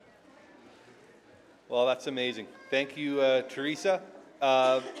Well, that's amazing. Thank you, Teresa.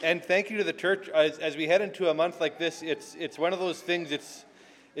 And thank you to the church. As we head into a month like this, it's one of those things,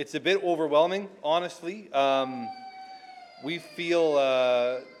 it's a bit overwhelming, honestly. We feel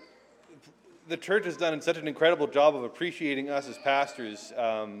the church has done such an incredible job of appreciating us as pastors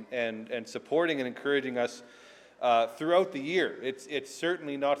and supporting and encouraging us throughout the year. It's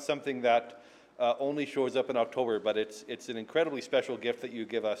certainly not something that only shows up in October, but it's an incredibly special gift that you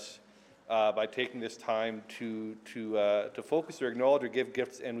give us by taking this time to focus or acknowledge or give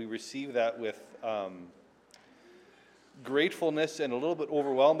gifts, and we receive that with gratefulness and a little bit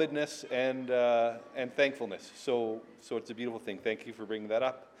overwhelmedness and thankfulness. So it's a beautiful thing. Thank you for bringing that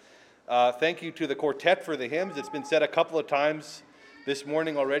up. Thank you to the quartet for the hymns. It's been said a couple of times this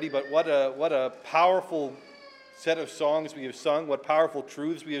morning already, but what a powerful set of songs we have sung. What powerful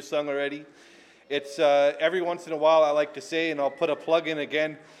truths we have sung already. It's every once in a while I like to say, and I'll put a plug in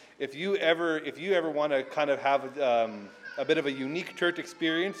again. If you ever want to kind of have a bit of a unique church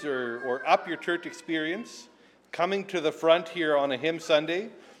experience or up your church experience, coming to the front here on a hymn Sunday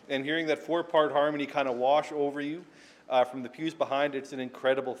and hearing that 4-part harmony kind of wash over you from the pews behind, it's an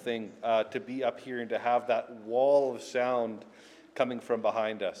incredible thing to be up here and to have that wall of sound coming from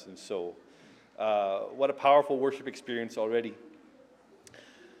behind us. And so what a powerful worship experience already.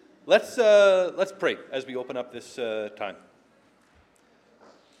 Let's pray as we open up this time.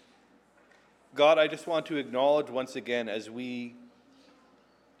 God, I just want to acknowledge once again as we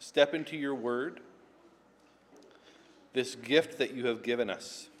step into your word, this gift that you have given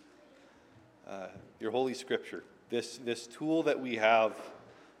us, your Holy Scripture, this tool that we have,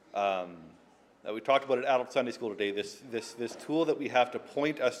 that we talked about at Adult Sunday School today, this tool that we have to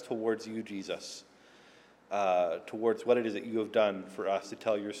point us towards you, Jesus, towards what it is that you have done for us to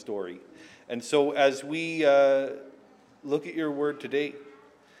tell your story. And so as we look at your word today,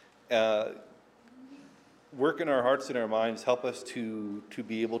 work in our hearts and our minds, help us to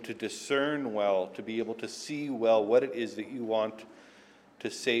be able to discern well, to be able to see well what it is that you want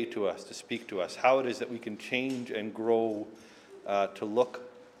to say to us, to speak to us, how it is that we can change and grow to look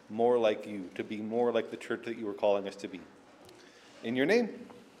more like you, to be more like the church that you were calling us to be. In your name,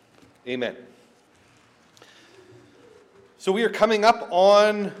 amen. So we are coming up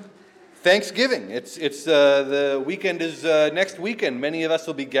on Thanksgiving. It's the weekend is next weekend. Many of us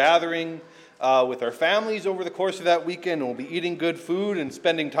will be gathering with our families over the course of that weekend. We'll be eating good food and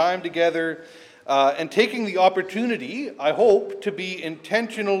spending time together and taking the opportunity, I hope, to be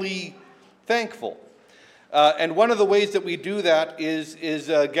intentionally thankful. And one of the ways that we do that is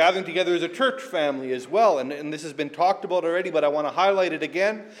gathering together as a church family as well. And this has been talked about already, but I want to highlight it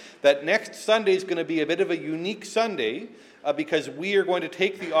again, that next Sunday is going to be a bit of a unique Sunday because we are going to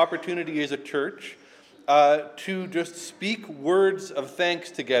take the opportunity as a church to just speak words of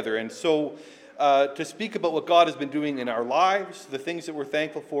thanks together. And so to speak about what God has been doing in our lives, the things that we're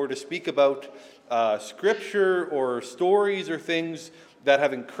thankful for, to speak about scripture or stories or things that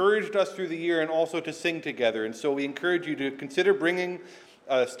have encouraged us through the year, and also to sing together. And so we encourage you to consider bringing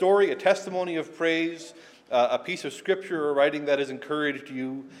a story, a testimony of praise, a piece of scripture or writing that has encouraged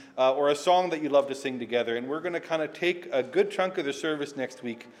you, or a song that you love to sing together. And we're going to kind of take a good chunk of the service next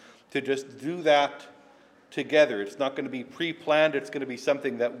week to just do that together. It's not going to be pre-planned. It's going to be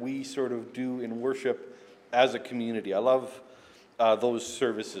something that we sort of do in worship as a community. I love those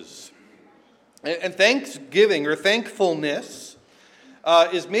services. And Thanksgiving or thankfulness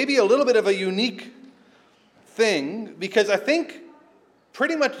is maybe a little bit of a unique thing, because I think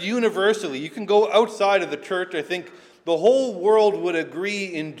pretty much universally, you can go outside of the church, I think the whole world would agree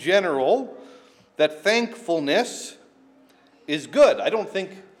in general that thankfulness is good. I don't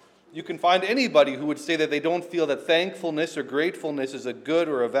think you can find anybody who would say that they don't feel that thankfulness or gratefulness is a good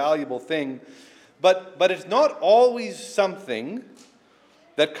or a valuable thing. But it's not always something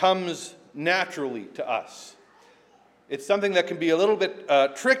that comes naturally to us. It's something that can be a little bit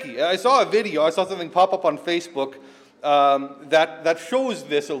tricky. I saw something pop up on Facebook that shows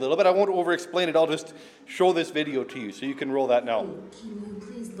this a little bit. I won't over-explain it. I'll just show this video to you, so you can roll that now. Can you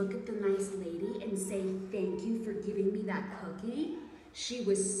please look at the nice lady and say thank you for giving me that cookie? She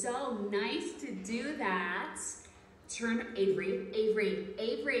was so nice to do that. Turn, Avery,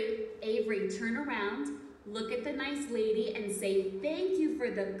 turn around. Look at the nice lady and say thank you for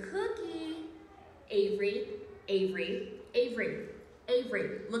the cookie. Avery,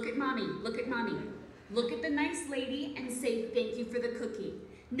 look at mommy. Look at the nice lady and say thank you for the cookie.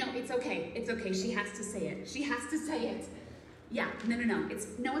 No, it's okay. She has to say it. Yeah, no.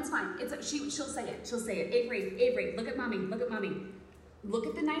 It's fine. She'll say it. Avery, look at mommy. Look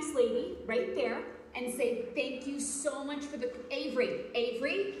at the nice lady right there and say thank you so much for the Avery.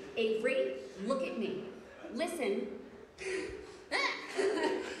 Look at me. Listen.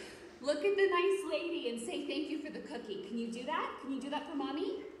 Look at the nice lady and say thank you for the cookie. Can you do that? Can you do that for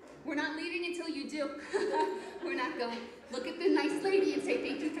mommy? We're not leaving until you do. We're not going. Look at the nice lady and say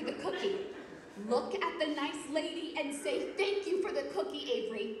thank you for the cookie. Look at the nice lady and say thank you for the cookie,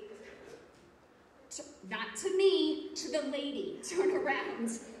 Avery. Not to me, to the lady. Turn around.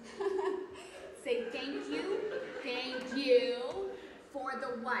 Say thank you for the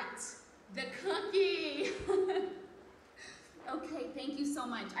what? The cookie. Okay, thank you so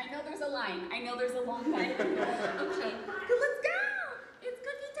much. I know there's a line. I know there's a long line. Okay, let's go. It's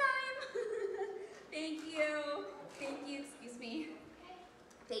cookie time. Thank you. Thank you. Excuse me.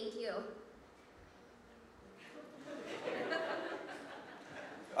 Thank you.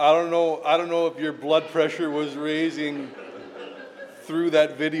 I don't know if your blood pressure was raising through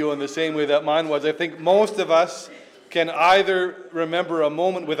that video in the same way that mine was. I think most of us can either remember a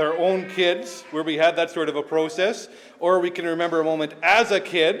moment with our own kids where we had that sort of a process, or we can remember a moment as a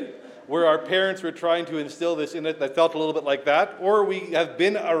kid where our parents were trying to instill this in it that felt a little bit like that, or we have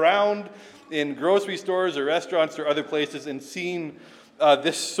been around in grocery stores or restaurants or other places and seen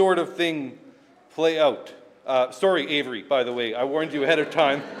this sort of thing play out. Sorry, Avery, by the way, I warned you ahead of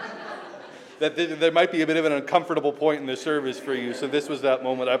time that there might be a bit of an uncomfortable point in the service for you, so this was that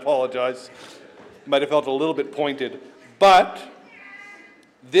moment. I apologize. Might have felt a little bit pointed, but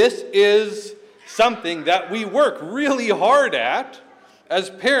this is something that we work really hard at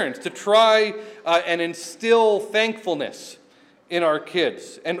as parents to try and instill thankfulness in our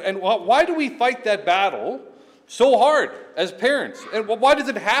kids. And why do we fight that battle so hard as parents? And why does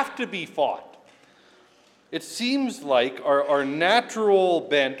it have to be fought? It seems like our natural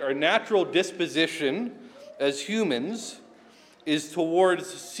bent, our natural disposition as humans is towards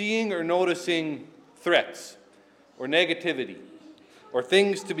seeing or noticing threats or negativity or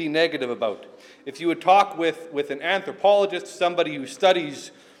things to be negative about. If you would talk with an anthropologist, somebody who studies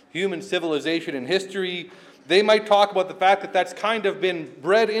human civilization and history, they might talk about the fact that that's kind of been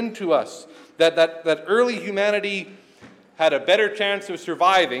bred into us, that early humanity had a better chance of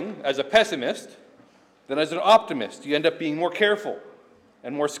surviving as a pessimist than as an optimist. You end up being more careful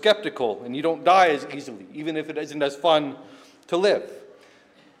and more skeptical, and you don't die as easily, even if it isn't as fun to live.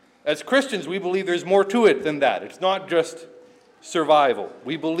 As Christians, we believe there's more to it than that. It's not just survival.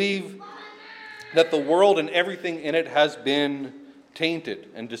 We believe that the world and everything in it has been tainted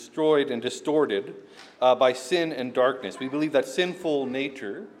and destroyed and distorted by sin and darkness. We believe that sinful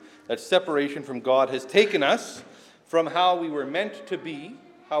nature, that separation from God, has taken us from how we were meant to be,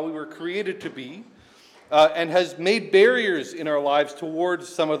 how we were created to be, and has made barriers in our lives towards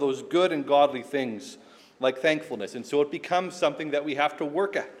some of those good and godly things like thankfulness. And so it becomes something that we have to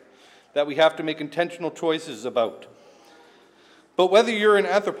work at, that we have to make intentional choices about. But whether you're an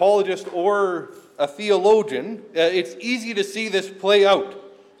anthropologist or a theologian, it's easy to see this play out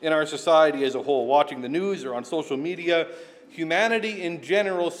in our society as a whole. Watching the news or on social media, humanity in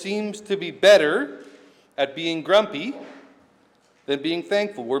general seems to be better at being grumpy than being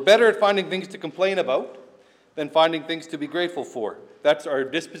thankful. We're better at finding things to complain about than finding things to be grateful for. That's our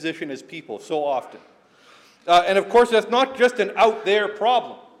disposition as people so often. And of course, that's not just an out there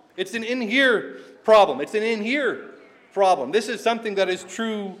problem. It's an in-here problem. It's an in-here problem. This is something that is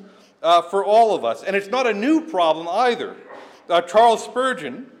true for all of us. And it's not a new problem either. Charles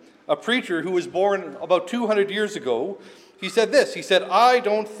Spurgeon, a preacher who was born about 200 years ago, he said this. He said, "I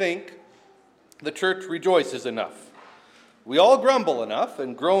don't think the church rejoices enough. We all grumble enough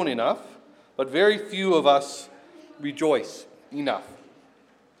and groan enough, but very few of us rejoice enough."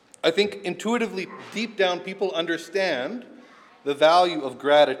 I think intuitively, deep down, people understand the value of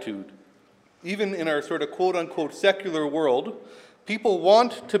gratitude. Even in our sort of quote-unquote secular world, people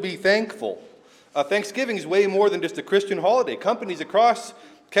want to be thankful. Thanksgiving is way more than just a Christian holiday. Companies across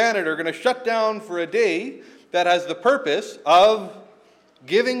Canada are going to shut down for a day that has the purpose of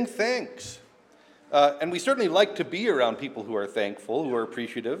giving thanks. And we certainly like to be around people who are thankful, who are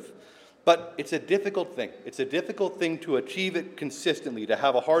appreciative, but it's a difficult thing. It's a difficult thing to achieve it consistently, to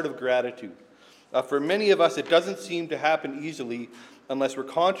have a heart of gratitude. For many of us, it doesn't seem to happen easily unless we're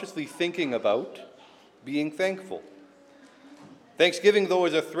consciously thinking about being thankful. Thanksgiving, though,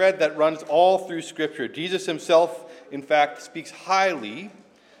 is a thread that runs all through Scripture. Jesus himself, in fact, speaks highly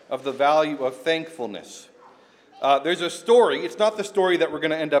of the value of thankfulness. There's a story. It's not the story that we're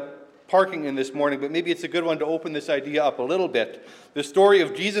going to end up parking in this morning, but maybe it's a good one to open this idea up a little bit. The story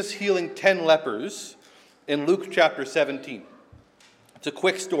of Jesus healing 10 lepers in Luke chapter 17. It's a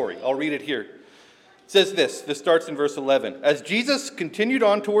quick story. I'll read it here. It says this starts in verse 11. As Jesus continued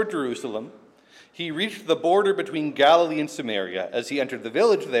on toward Jerusalem, He reached the border between Galilee and Samaria. As he entered the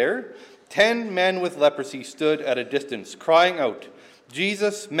village there, 10 men with leprosy stood at a distance, crying out,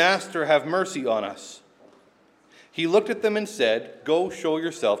 "Jesus, Master, have mercy on us." He looked at them and said, "Go show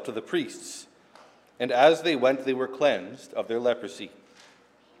yourself to the priests." And as they went, they were cleansed of their leprosy.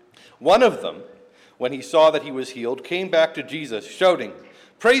 One of them, when he saw that he was healed, came back to Jesus, shouting,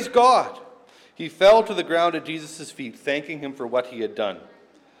 "Praise God!" He fell to the ground at Jesus' feet, thanking him for what he had done.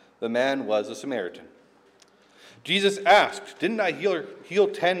 The man was a Samaritan. Jesus asked, "Didn't I heal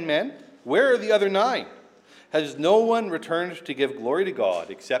 10 men? Where are the other 9? Has no one returned to give glory to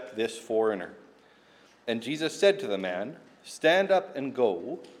God except this foreigner?" And Jesus said to the man, "Stand up and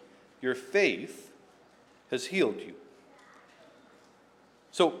go. Your faith has healed you."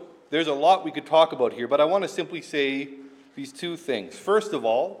 So there's a lot we could talk about here, but I want to simply say these 2 things. First of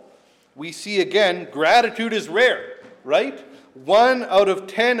all, we see again, gratitude is rare, right? 1 out of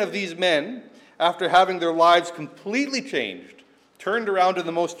 10 of these men, after having their lives completely changed, turned around in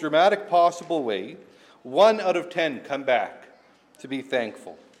the most dramatic possible way, 1 out of 10 come back to be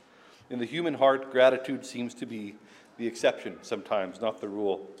thankful. In the human heart, gratitude seems to be the exception sometimes, not the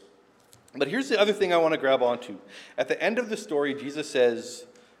rule. But here's the other thing I want to grab onto. At the end of the story, Jesus says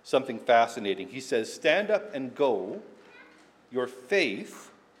something fascinating. He says, "Stand up and go. Your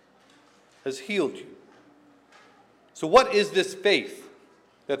faith has healed you." So what is this faith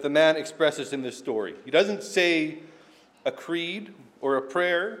that the man expresses in this story? He doesn't say a creed or a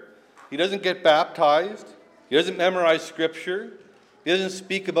prayer. He doesn't get baptized. He doesn't memorize scripture. He doesn't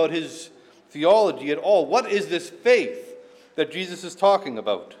speak about his theology at all. What is this faith that Jesus is talking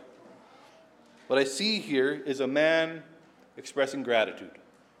about? What I see here is a man expressing gratitude,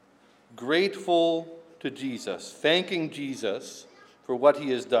 grateful to Jesus, thanking Jesus for what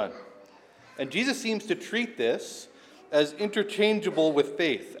he has done. And Jesus seems to treat this as interchangeable with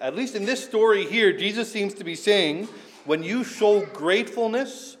faith. At least in this story here, Jesus seems to be saying, when you show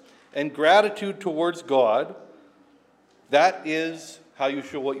gratefulness and gratitude towards God, that is how you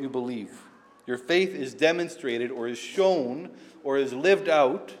show what you believe. Your faith is demonstrated or is shown or is lived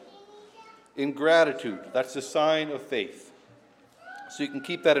out in gratitude. That's the sign of faith. So you can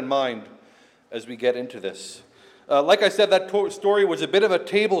keep that in mind as we get into this. Like I said, that story was a bit of a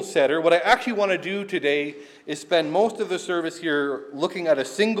table setter. What I actually want to do today is spend most of the service here looking at a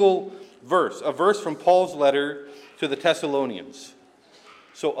single verse, a verse from Paul's letter to the Thessalonians.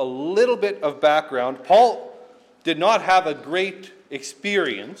 So a little bit of background. Paul did not have a great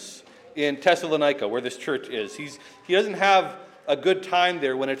experience in Thessalonica, where this church is. He doesn't have a good time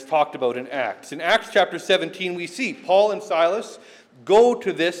there when it's talked about in Acts. In Acts chapter 17, we see Paul and Silas go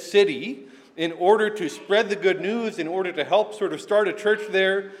to this city in order to spread the good news, in order to help sort of start a church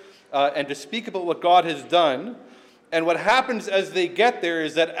there, and to speak about what God has done. And what happens as they get there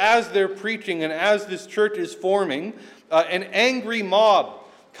is that as they're preaching and as this church is forming, an angry mob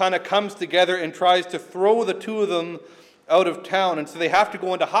kind of comes together and tries to throw the 2 of them out of town. And so they have to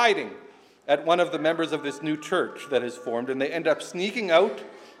go into hiding at one of the members of this new church that is formed. And they end up sneaking out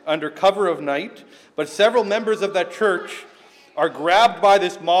under cover of night. But several members of that church are grabbed by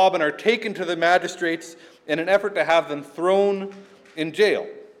this mob and are taken to the magistrates in an effort to have them thrown in jail.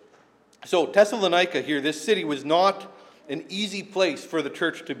 So Thessalonica here, this city, was not an easy place for the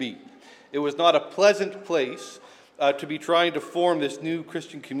church to be. It was not a pleasant place to be trying to form this new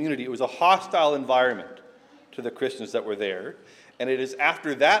Christian community. It was a hostile environment to the Christians that were there. And it is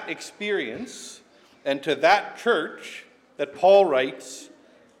after that experience and to that church that Paul writes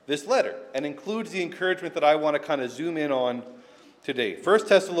this letter and includes the encouragement that I want to kind of zoom in on today. 1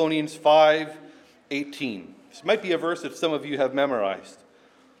 Thessalonians 5:18. This might be a verse that some of you have memorized.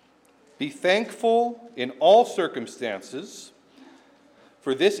 "Be thankful in all circumstances,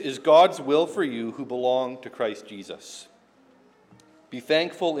 for this is God's will for you who belong to Christ Jesus." Be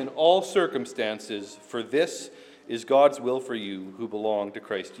thankful in all circumstances, for this is God's will for you who belong to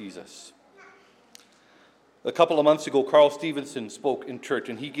Christ Jesus. A couple of months ago, Carl Stevenson spoke in church,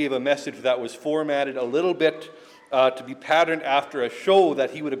 and he gave a message that was formatted a little bit to be patterned after a show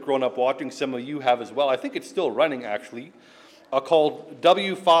that he would have grown up watching. Some of you have as well. I think it's still running, actually, called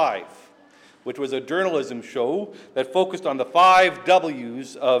W5, which was a journalism show that focused on the 5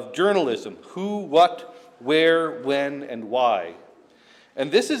 W's of journalism: who, what, where, when, and why. And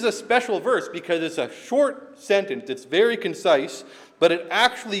this is a special verse because it's a short sentence. It's very concise, but it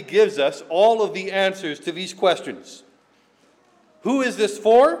actually gives us all of the answers to these questions. Who is this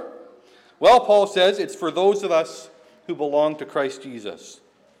for? Well, Paul says it's for those of us who belong to Christ Jesus.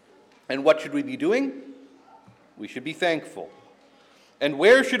 And what should we be doing? We should be thankful. And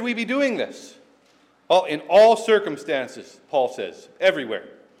where should we be doing this? Well, in all circumstances, Paul says, everywhere.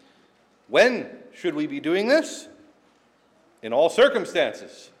 When should we be doing this? In all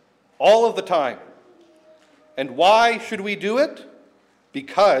circumstances, all of the time. And why should we do it?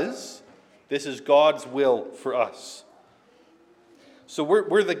 Because this is God's will for us. So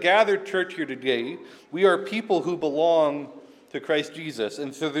we're the gathered church here today. We are people who belong to Christ Jesus.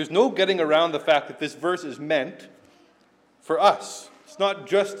 And so there's no getting around the fact that this verse is meant for us. It's not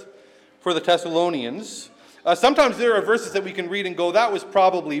just for the Thessalonians. Sometimes there are verses that we can read and go, that was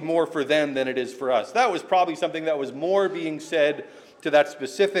probably more for them than it is for us. That was probably something that was more being said to that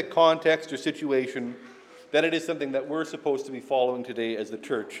specific context or situation than it is something that we're supposed to be following today as the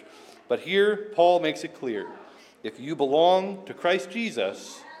church. But here, Paul makes it clear. If you belong to Christ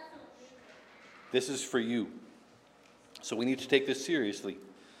Jesus, this is for you. So we need to take this seriously.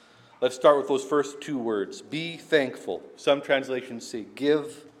 Let's start with those first two words. Be thankful. Some translations say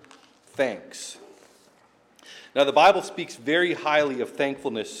give thanks. Now the Bible speaks very highly of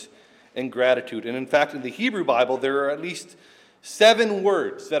thankfulness and gratitude. And in fact, in the Hebrew Bible, there are at least 7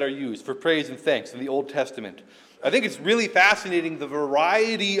 words that are used for praise and thanks in the Old Testament. I think it's really fascinating the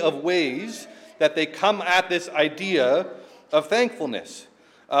variety of ways that they come at this idea of thankfulness.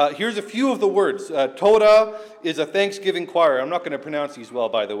 Here's a few of the words. Toda is a thanksgiving choir. I'm not going to pronounce these well,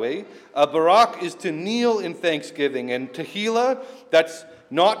 by the way. Barak is to kneel in thanksgiving. And tehillah, that's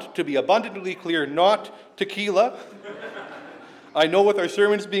not, to be abundantly clear, not tequila. I know with our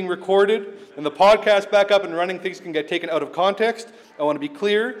sermons being recorded and the podcast back up and running, things can get taken out of context. I want to be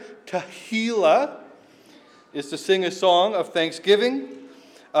clear. Tehillah is to sing a song of thanksgiving.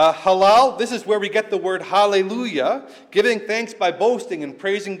 Halal, this is where we get the word hallelujah, giving thanks by boasting and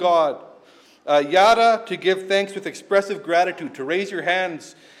praising God. Yada, to give thanks with expressive gratitude, to raise your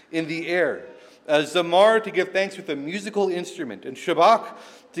hands in the air. Zamar, to give thanks with a musical instrument. And Shabach,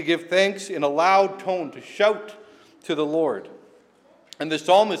 to give thanks in a loud tone, to shout to the Lord. And the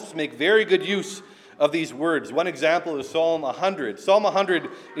psalmists make very good use of these words. One example is Psalm 100. Psalm 100,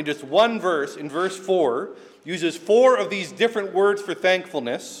 in just one verse, in verse 4, uses 4 of these different words for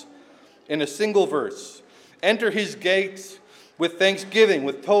thankfulness in a single verse. Enter his gates with thanksgiving,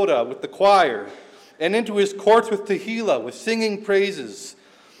 with Toda, with the choir, and into his courts with Tehillah, with singing praises.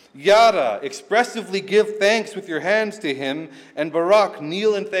 Yada, expressively give thanks with your hands to him, and Barak,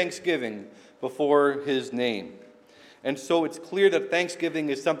 kneel in thanksgiving before his name. And so it's clear that thanksgiving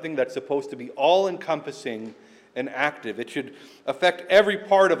is something that's supposed to be all-encompassing and active. It should affect every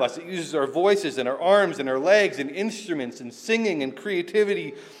part of us. It uses our voices and our arms and our legs and instruments and singing and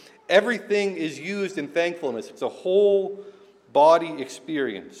creativity. Everything is used in thankfulness. It's a whole body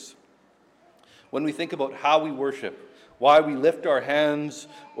experience. When we think about how we worship, why we lift our hands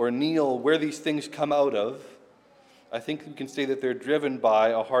or kneel, where these things come out of, I think we can say that they're driven by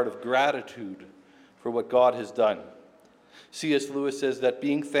a heart of gratitude for what God has done. C.S. Lewis says that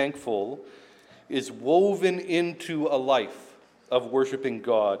being thankful is woven into a life of worshiping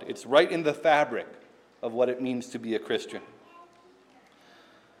God. It's right in the fabric of what it means to be a Christian.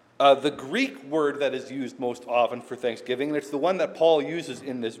 The Greek word that is used most often for thanksgiving, and it's the one that Paul uses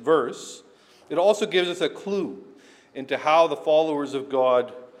in this verse, it also gives us a clue into how the followers of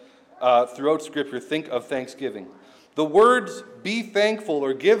God throughout Scripture think of thanksgiving. The words be thankful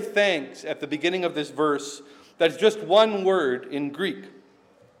or give thanks at the beginning of this verse, that's just one word in Greek,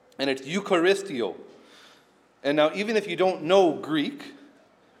 and it's Eucharistio. And now, even if you don't know Greek,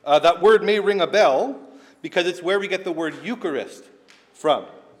 that word may ring a bell because it's where we get the word Eucharist from,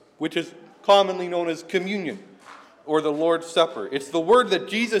 which is commonly known as communion or the Lord's Supper. It's the word that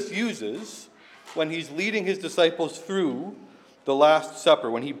Jesus uses when he's leading his disciples through the Last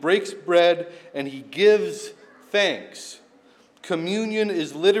Supper, when he breaks bread and he gives thanks. Communion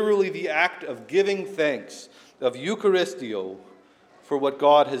is literally the act of giving thanks, of Eucharistio, for what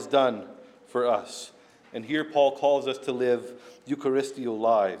God has done for us. And here Paul calls us to live Eucharistio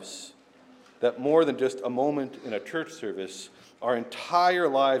lives, that more than just a moment in a church service, our entire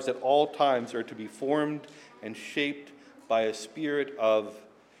lives at all times are to be formed and shaped by a spirit of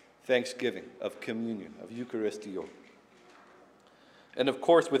thanksgiving, of communion, of Eucharistio. And of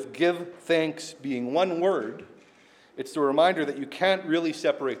course, with give thanks being one word, it's the reminder that you can't really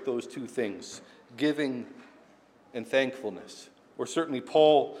separate those two things, giving and thankfulness. Or certainly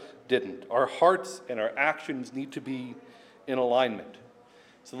Paul didn't. Our hearts and our actions need to be in alignment.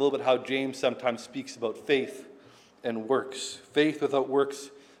 It's a little bit how James sometimes speaks about faith and works. Faith without works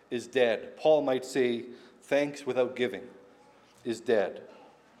is dead. Paul might say, thanks without giving is dead.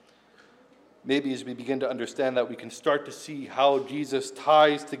 Maybe as we begin to understand that, we can start to see how Jesus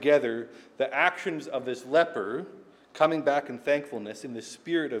ties together the actions of this leper coming back in thankfulness in the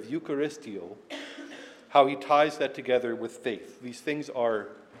spirit of Eucharistio, how he ties that together with faith. These things are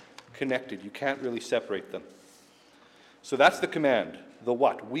connected. You can't really separate them. So that's the command, the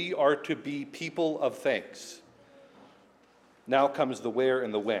what. We are to be people of thanks. Now comes the where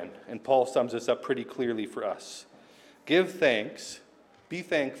and the when, and Paul sums this up pretty clearly for us. Give thanks, be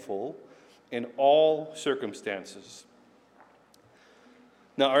thankful in all circumstances.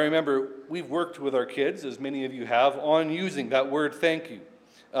 Now, I remember we've worked with our kids, as many of you have, on using that word thank you,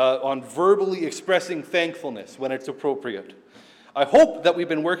 on verbally expressing thankfulness when it's appropriate. I hope that we've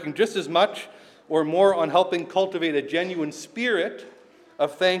been working just as much or more on helping cultivate a genuine spirit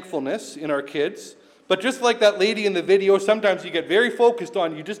of thankfulness in our kids. But just like that lady in the video, sometimes you get very focused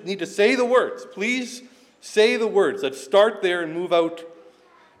on, you just need to say the words. Please say the words. Let's start there and move out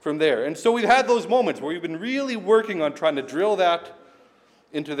from there. And so we've had those moments where we've been really working on trying to drill that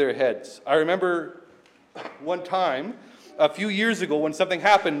into their heads. I remember one time, a few years ago, when something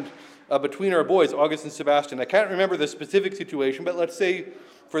happened between our boys, August and Sebastian. I can't remember the specific situation, but let's say,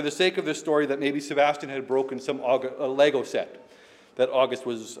 for the sake of this story, that maybe Sebastian had broken a Lego set that August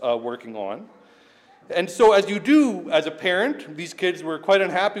was working on. And so as you do as a parent, these kids were quite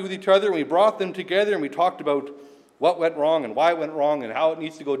unhappy with each other, and we brought them together and we talked about what went wrong and why it went wrong and how it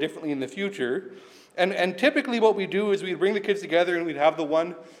needs to go differently in the future. And typically what we do is we'd bring the kids together and we'd have the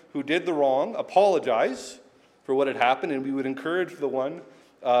one who did the wrong apologize for what had happened, and we would encourage the one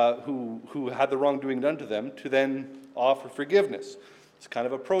who had the wrongdoing done to them to then offer forgiveness. It's kind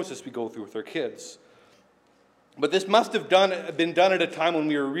of a process we go through with our kids. But this must have been done at a time when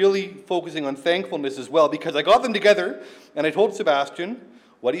we were really focusing on thankfulness as well, because I got them together and I told Sebastian,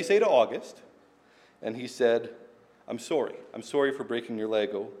 "What do you say to August?" And he said, I'm sorry for breaking your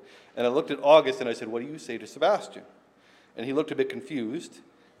Lego." And I looked at August and I said, "What do you say to Sebastian?" And he looked a bit confused,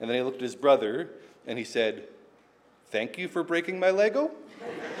 and then he looked at his brother and he said, "Thank you for breaking my Lego?"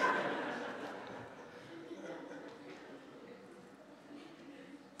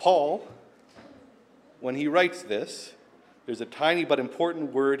 Paul, when he writes this, there's a tiny but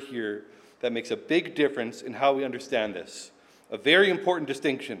important word here that makes a big difference in how we understand this. A very important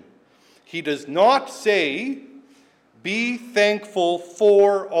distinction. He does not say, "Be thankful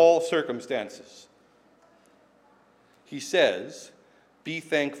for all circumstances." He says, "Be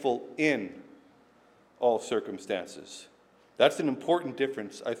thankful in all circumstances." That's an important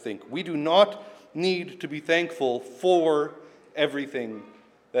difference, I think. We do not need to be thankful for everything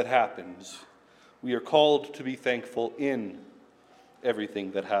that happens. We are called to be thankful in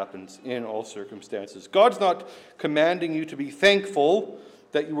everything that happens, in all circumstances. God's not commanding you to be thankful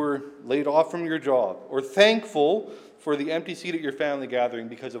that you were laid off from your job, or thankful for the empty seat at your family gathering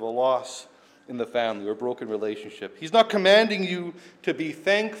because of a loss in the family or broken relationship. He's not commanding you to be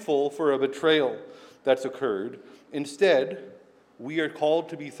thankful for a betrayal that's occurred. Instead, we are called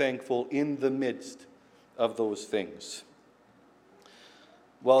to be thankful in the midst of those things.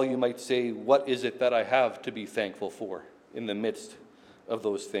 Well, you might say, what is it that I have to be thankful for in the midst of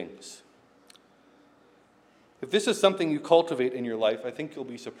those things? If this is something you cultivate in your life, I think you'll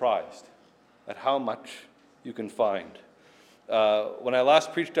be surprised at how much you can find. When I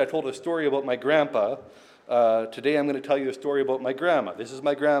last preached, I told a story about my grandpa. Today I'm going to tell you a story about my grandma. This is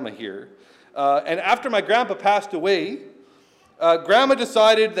my grandma here. And after my grandpa passed away, Grandma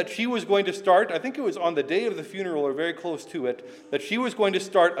decided that she was going to start, I think it was on the day of the funeral or very close to it, that she was going to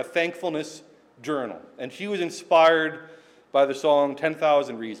start a thankfulness journal. And she was inspired by the song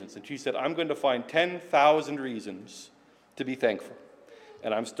 10,000 Reasons. And she said, "I'm going to find 10,000 reasons to be thankful.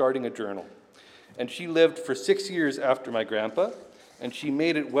 And I'm starting a journal." And she lived for 6 years after my grandpa, and she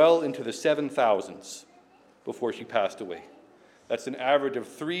made it well into the 7,000s before she passed away. That's an average of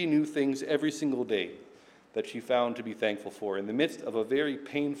 3 new things every single day that she found to be thankful for in the midst of a very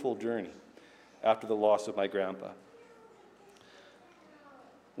painful journey after the loss of my grandpa.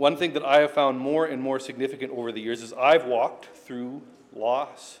 One thing that I have found more and more significant over the years is I've walked through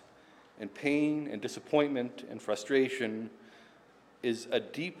loss and pain and disappointment and frustration is a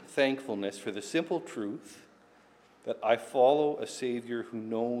deep thankfulness for the simple truth that I follow a Savior who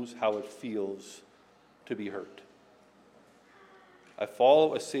knows how it feels to be hurt. I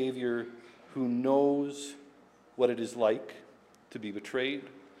follow a Savior who knows what it is like to be betrayed,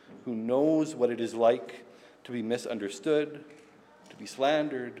 who knows what it is like to be misunderstood, to be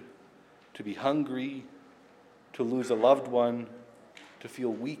slandered, to be hungry, to lose a loved one, to feel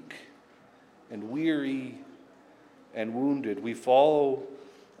weak and weary and wounded. We follow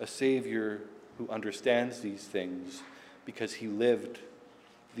a Savior who understands these things because he lived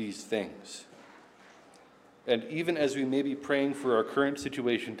these things. And even as we may be praying for our current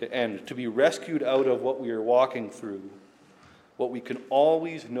situation to end, to be rescued out of what we are walking through, what we can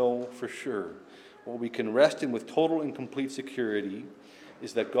always know for sure, what we can rest in with total and complete security,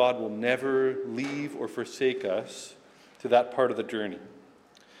 is that God will never leave or forsake us to that part of the journey.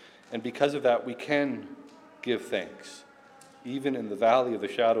 And because of that, we can give thanks, even in the valley of the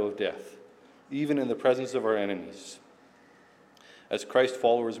shadow of death, even in the presence of our enemies. As Christ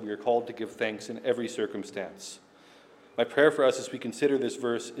followers, we are called to give thanks in every circumstance. My prayer for us as we consider this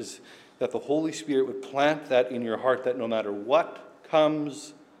verse is that the Holy Spirit would plant that in your heart, that no matter what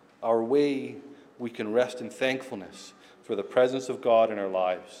comes our way, we can rest in thankfulness for the presence of God in our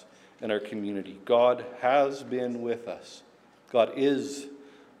lives and our community. God has been with us. God is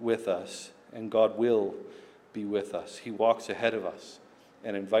with us, and God will be with us. He walks ahead of us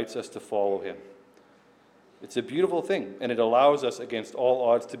and invites us to follow him. It's a beautiful thing, and it allows us against all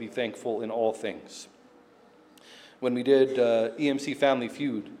odds to be thankful in all things. When we did EMC Family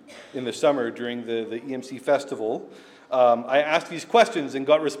Feud in the summer during the EMC festival, I asked these questions and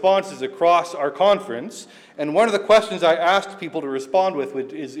got responses across our conference. And one of the questions I asked people to respond with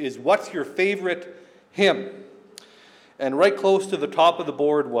is what's your favorite hymn? And right close to the top of the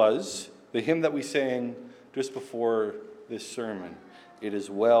board was the hymn that we sang just before this sermon, "It Is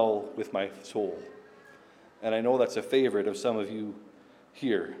Well With My Soul." And I know that's a favorite of some of you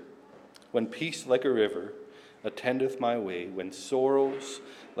here. When peace like a river attendeth my way, when sorrows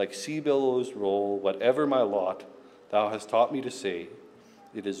like sea billows roll, whatever my lot, thou hast taught me to say,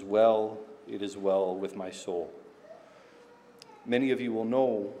 it is well with my soul. Many of you will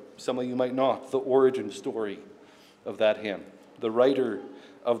know, some of you might not, the origin story of that hymn. The writer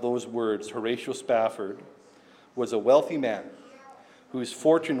of those words, Horatio Spafford, was a wealthy man whose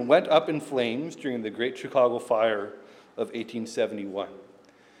fortune went up in flames during the Great Chicago Fire of 1871.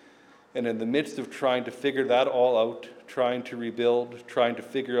 And in the midst of trying to figure that all out, trying to rebuild, trying to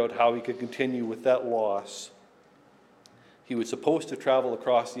figure out how he could continue with that loss, he was supposed to travel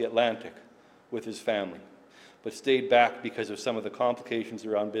across the Atlantic with his family, but stayed back because of some of the complications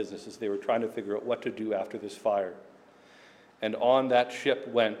around business as they were trying to figure out what to do after this fire. And on that ship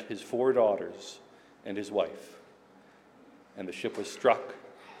went his 4 daughters and his wife. And the ship was struck,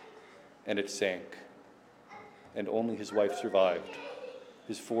 and it sank, and only his wife survived.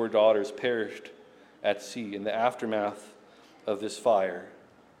 His 4 daughters perished at sea in the aftermath of this fire.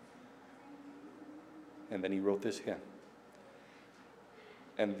 And then he wrote this hymn.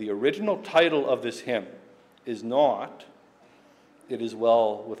 And the original title of this hymn is not, "It Is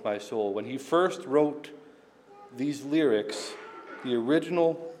Well With My Soul." When he first wrote these lyrics, the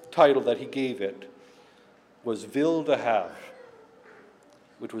original title that he gave it was Ville de Have,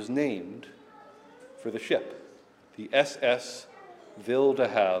 which was named for the ship, the SS Ville de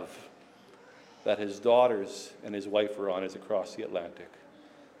Have, that his daughters and his wife were on as across the Atlantic.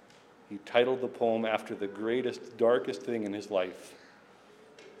 He titled the poem after the greatest, darkest thing in his life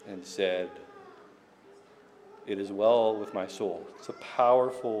and said, "It is well with my soul." It's a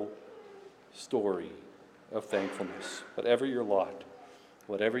powerful story of thankfulness. Whatever your lot,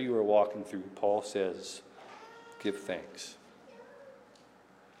 whatever you are walking through, Paul says, give thanks.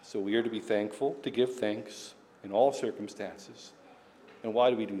 So we are to be thankful, to give thanks in all circumstances. And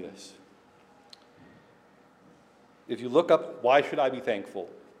why do we do this? If you look up, "Why should I be thankful?"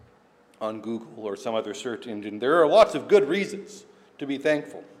 on Google or some other search engine, there are lots of good reasons to be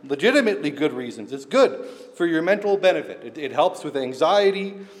thankful. Legitimately good reasons. It's good for your mental benefit. It helps with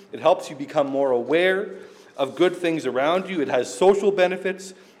anxiety. It helps you become more aware of good things around you. It has social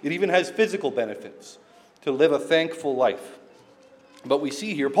benefits. It even has physical benefits to live a thankful life. But we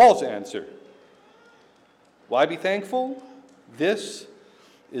see here Paul's answer. Why be thankful? This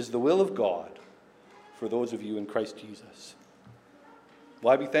is the will of God for those of you in Christ Jesus.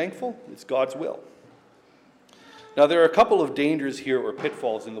 Why be thankful? It's God's will. Now, there are a couple of dangers here or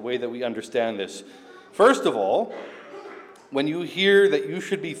pitfalls in the way that we understand this. First of all, when you hear that you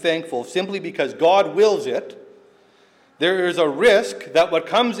should be thankful simply because God wills it, there is a risk that what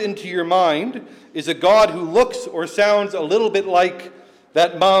comes into your mind is a God who looks or sounds a little bit like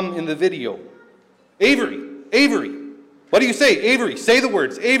that mom in the video. Avery, what do you say? Avery, say the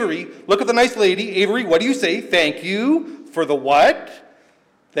words. Avery, look at the nice lady. Avery, what do you say? Thank you for the what?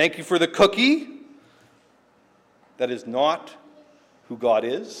 Thank you for the cookie. That is not who God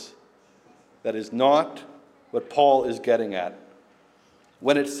is. That is not what Paul is getting at.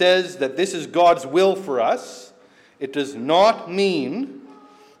 When it says that this is God's will for us, it does not mean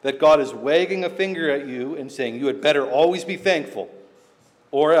that God is wagging a finger at you and saying, you had better always be thankful,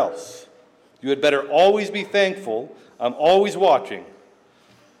 or else. You had better always be thankful. I'm always watching.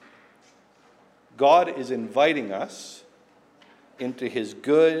 God is inviting us into his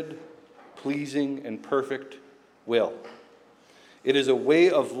good, pleasing, and perfect will. It is a way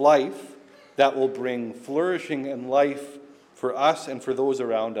of life that will bring flourishing and life for us and for those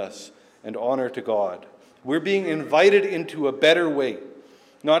around us, and honor to God. We're being invited into a better way,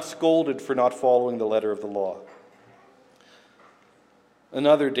 not scolded for not following the letter of the law.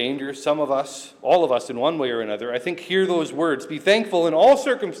 Another danger, some of us, all of us in one way or another, I think hear those words, be thankful in all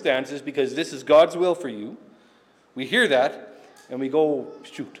circumstances because this is God's will for you. We hear that and we go,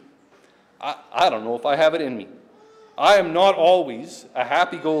 shoot, I don't know if I have it in me. I am not always a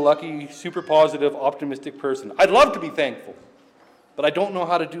happy-go-lucky, super positive, optimistic person. I'd love to be thankful, but I don't know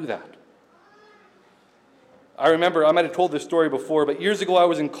how to do that. I remember, I might have told this story before, but years ago I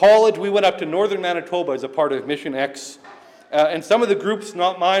was in college. We went up to northern Manitoba as a part of Mission X. And some of the groups,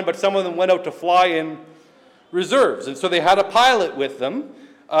 not mine, but some of them went out to fly in reserves. And so they had a pilot with them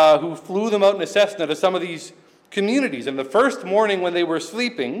who flew them out in a Cessna to some of these communities. And the first morning when they were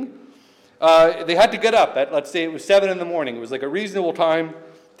sleeping, they had to get up at, let's say it was 7 in the morning. It was like a reasonable time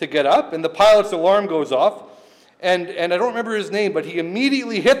to get up. And the pilot's alarm goes off. And I don't remember his name, but he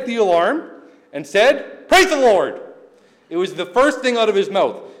immediately hit the alarm and said, "Praise the Lord." It was the first thing out of his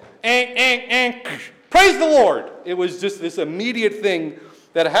mouth. Praise the Lord. It was just this immediate thing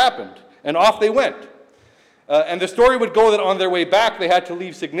that happened. And off they went. And the story would go that on their way back, they had to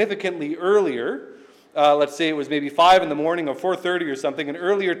leave significantly earlier. Let's say it was maybe 5 in the morning or 4:30 or something, an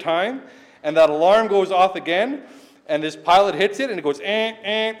earlier time. And that alarm goes off again. And this pilot hits it and it goes,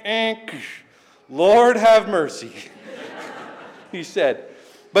 Lord have mercy, he said.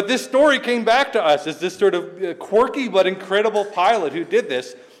 But this story came back to us as this sort of quirky but incredible pilot who did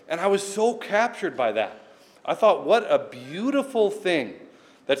this. And I was so captured by that. I thought, what a beautiful thing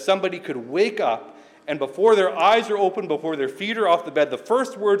that somebody could wake up and before their eyes are open, before their feet are off the bed, the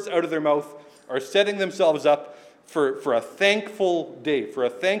first words out of their mouth are setting themselves up for a thankful day, for a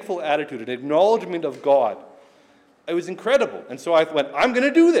thankful attitude, an acknowledgement of God. It was incredible. And so I went, I'm going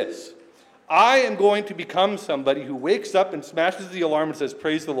to do this. I am going to become somebody who wakes up and smashes the alarm and says,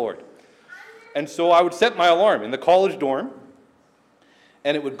 "Praise the Lord." And so I would set my alarm in the college dorm.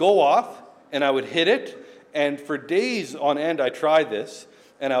 And it would go off, and I would hit it, and for days on end I tried this,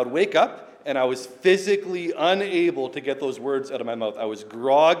 and I would wake up, and I was physically unable to get those words out of my mouth. I was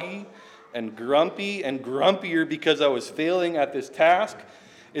groggy and grumpy and grumpier because I was failing at this task.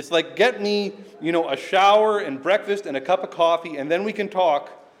 It's like, get me, a shower and breakfast and a cup of coffee, and then we can talk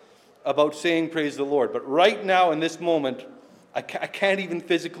about saying praise the Lord. But right now, in this moment, I can't even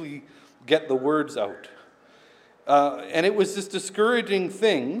physically get the words out. And it was this discouraging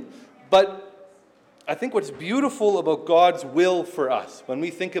thing, but I think what's beautiful about God's will for us, when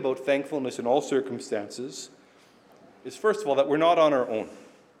we think about thankfulness in all circumstances, is first of all that we're not on our own.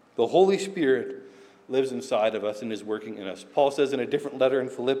 The Holy Spirit lives inside of us and is working in us. Paul says in a different letter in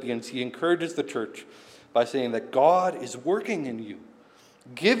Philippians, he encourages the church by saying that God is working in you,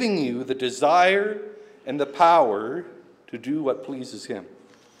 giving you the desire and the power to do what pleases him.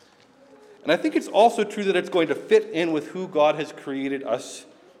 And I think it's also true that it's going to fit in with who God has created us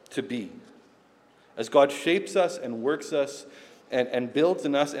to be. As God shapes us and works us and builds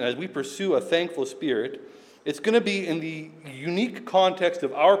in us, and as we pursue a thankful spirit, it's going to be in the unique context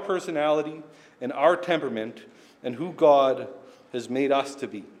of our personality and our temperament and who God has made us to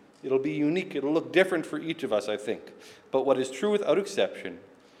be. It'll be unique. It'll look different for each of us, I think. But what is true without exception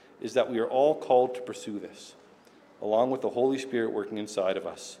is that we are all called to pursue this, along with the Holy Spirit working inside of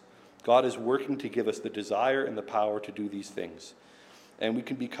us. God is working to give us the desire and the power to do these things. And we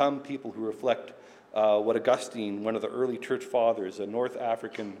can become people who reflect what Augustine, one of the early church fathers, a North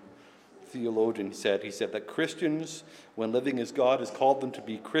African theologian, said. He said that Christians, when living as God has called them to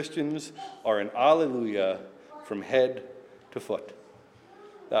be, Christians are an alleluia from head to foot.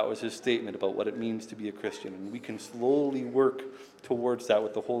 That was his statement about what it means to be a Christian. And we can slowly work towards that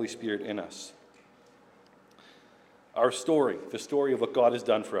with the Holy Spirit in us. Our story, the story of what God has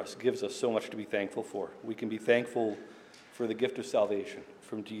done for us, gives us so much to be thankful for. We can be thankful for the gift of salvation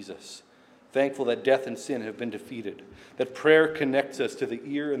from Jesus. Thankful that death and sin have been defeated. That prayer connects us to the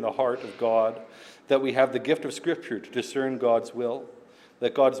ear and the heart of God. That we have the gift of Scripture to discern God's will.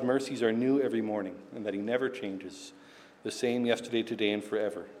 That God's mercies are new every morning and that he never changes. The same yesterday, today, and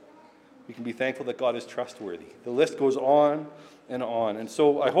forever. We can be thankful that God is trustworthy. The list goes on and on. And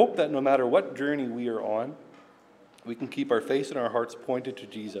so I hope that no matter what journey we are on, we can keep our face and our hearts pointed to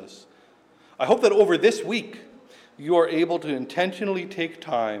Jesus. I hope that over this week, you are able to intentionally take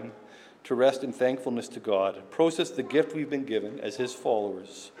time to rest in thankfulness to God, process the gift we've been given as his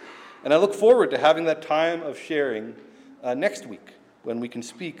followers. And I look forward to having that time of sharing next week when we can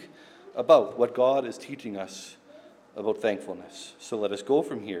speak about what God is teaching us about thankfulness. So let us go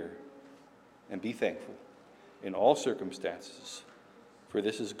from here and be thankful in all circumstances, for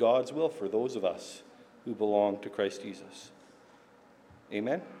this is God's will for those of us who belong to Christ Jesus.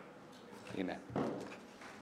 Amen? Amen.